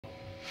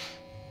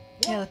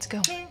Yeah, let's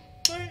go. 2,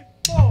 3,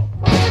 4.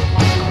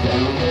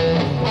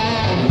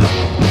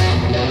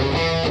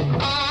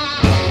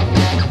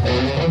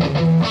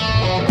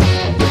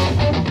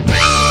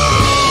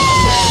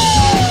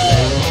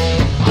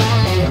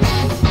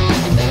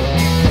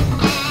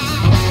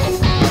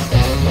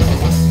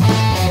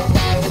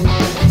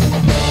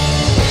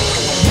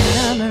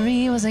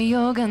 Was a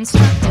yoga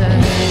instructor,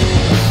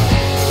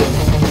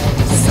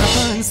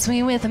 supple and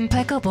sweet with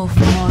impeccable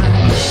form.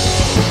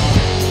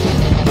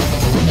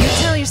 You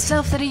tell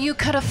yourself that you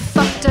could have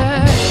fucked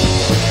her,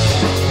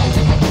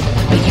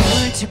 but you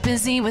were too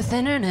busy with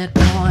internet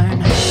porn.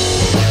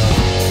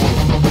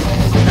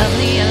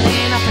 Lovely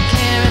Elaine offered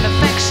care and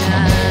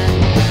affection.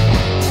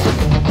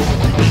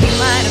 You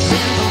might have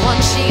been the one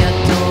she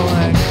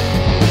adored.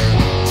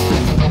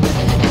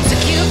 It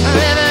took you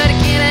forever to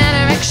get an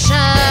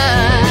erection.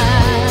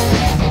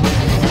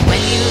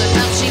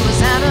 She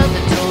was out of the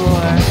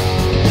door.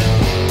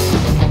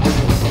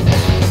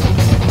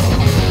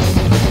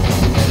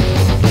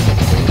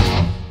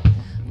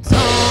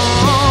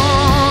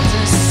 Don't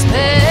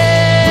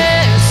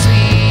despair,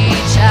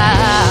 sweet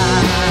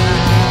child.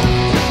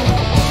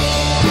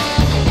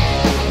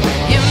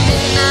 Your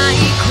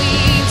midnight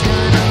queen's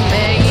gonna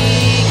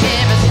make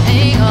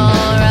everything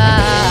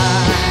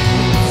alright.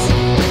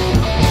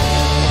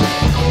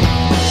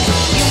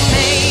 You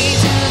made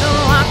to the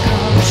walk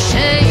of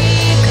shame.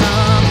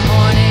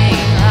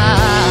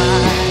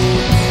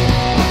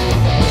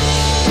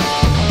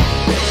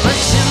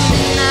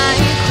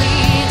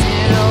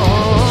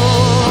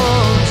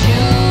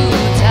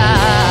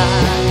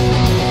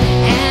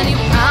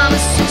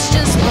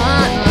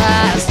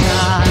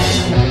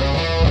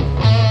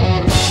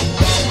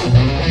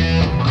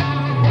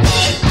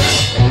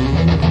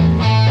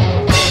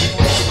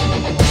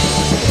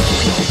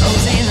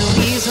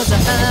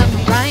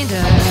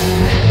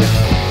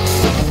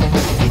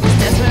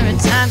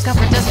 Got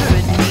for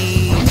desperate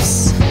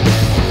needs.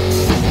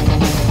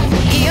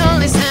 He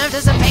only served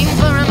as a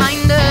painful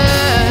reminder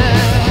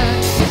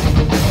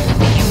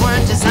that you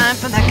weren't designed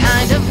for that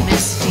kind of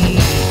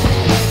misdeed.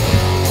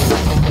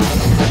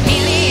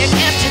 Amelia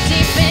kept you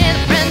deep in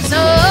the friend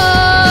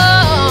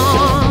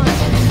zone.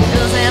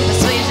 Pills and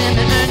persuasion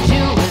that earned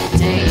you with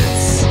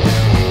dates.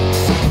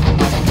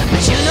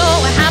 But you know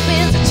what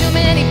happens with too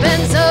many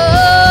benzos.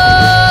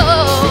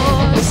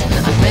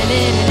 I've read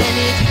it and in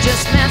it, you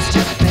just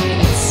masturbate.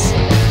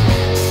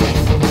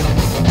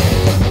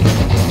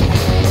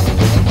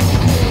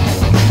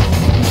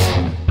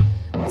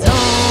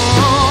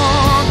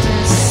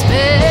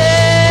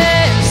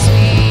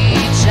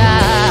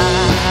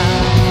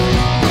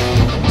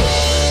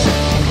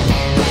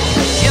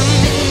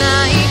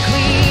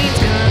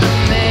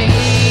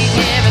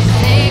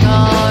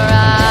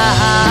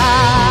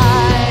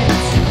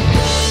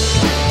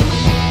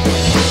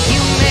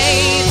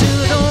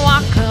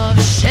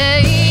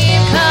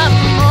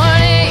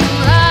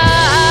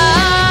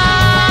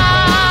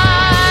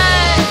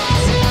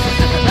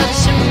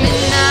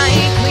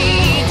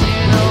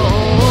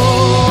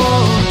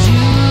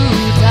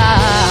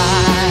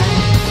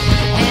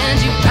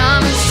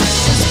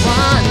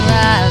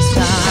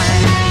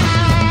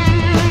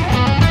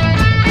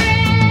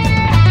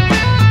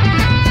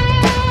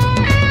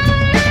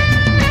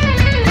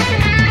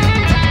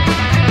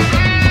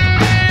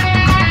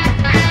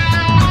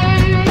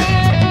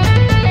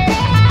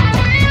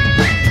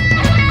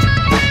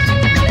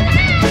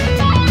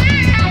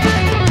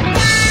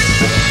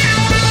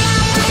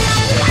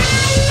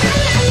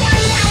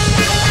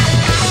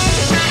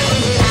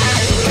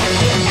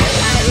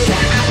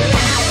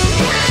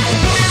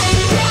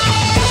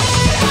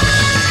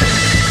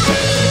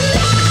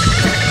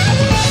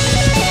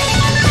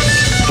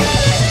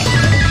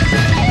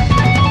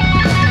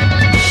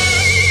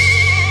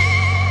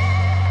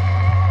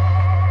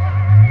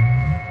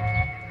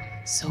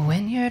 So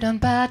when you're done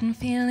bad and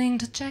feeling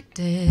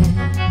dejected,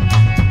 all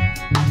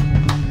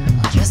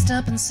dressed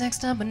up and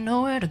sexed up but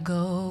nowhere to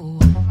go,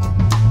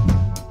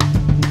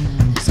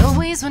 there's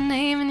always one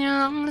name in your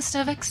long list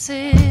of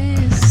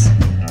exes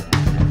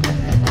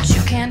that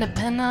you can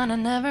depend on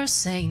and never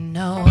say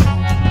no.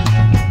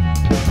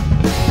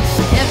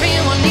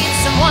 Everyone needs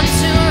someone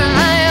to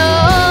rely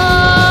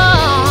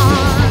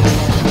on,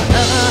 a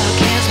lover who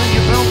cares when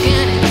you're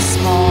broken and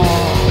small.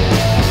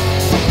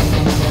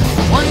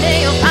 One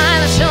day you'll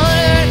find a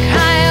shoulder to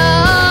cry on.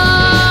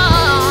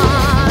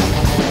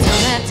 Till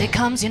that day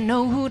comes, you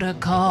know who to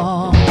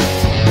call.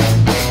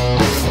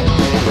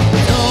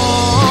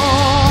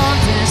 Don't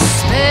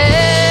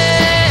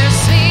despair,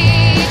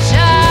 sweet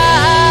child.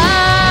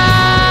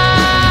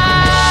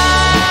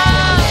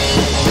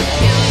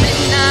 Your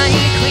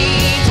midnight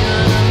queen's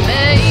gonna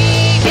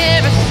make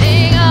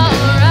everything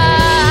alright.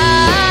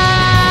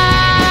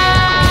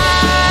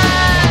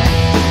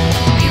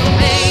 You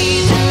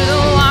made through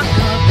the walk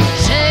of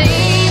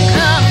shame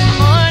come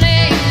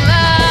morning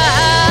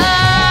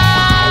light.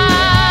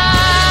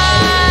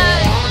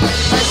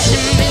 But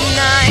your midnight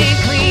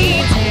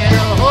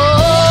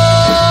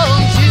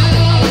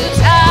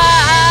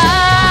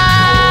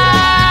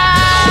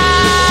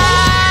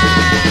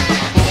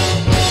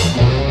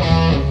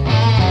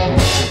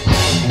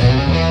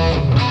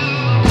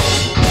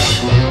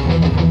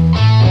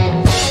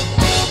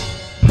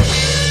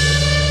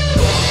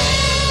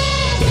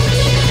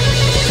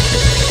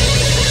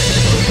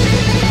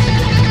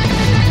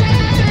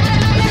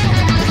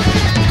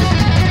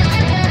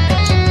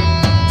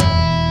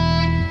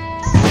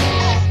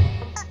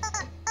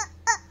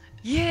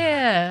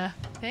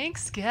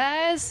Thanks,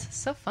 guys.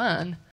 So fun.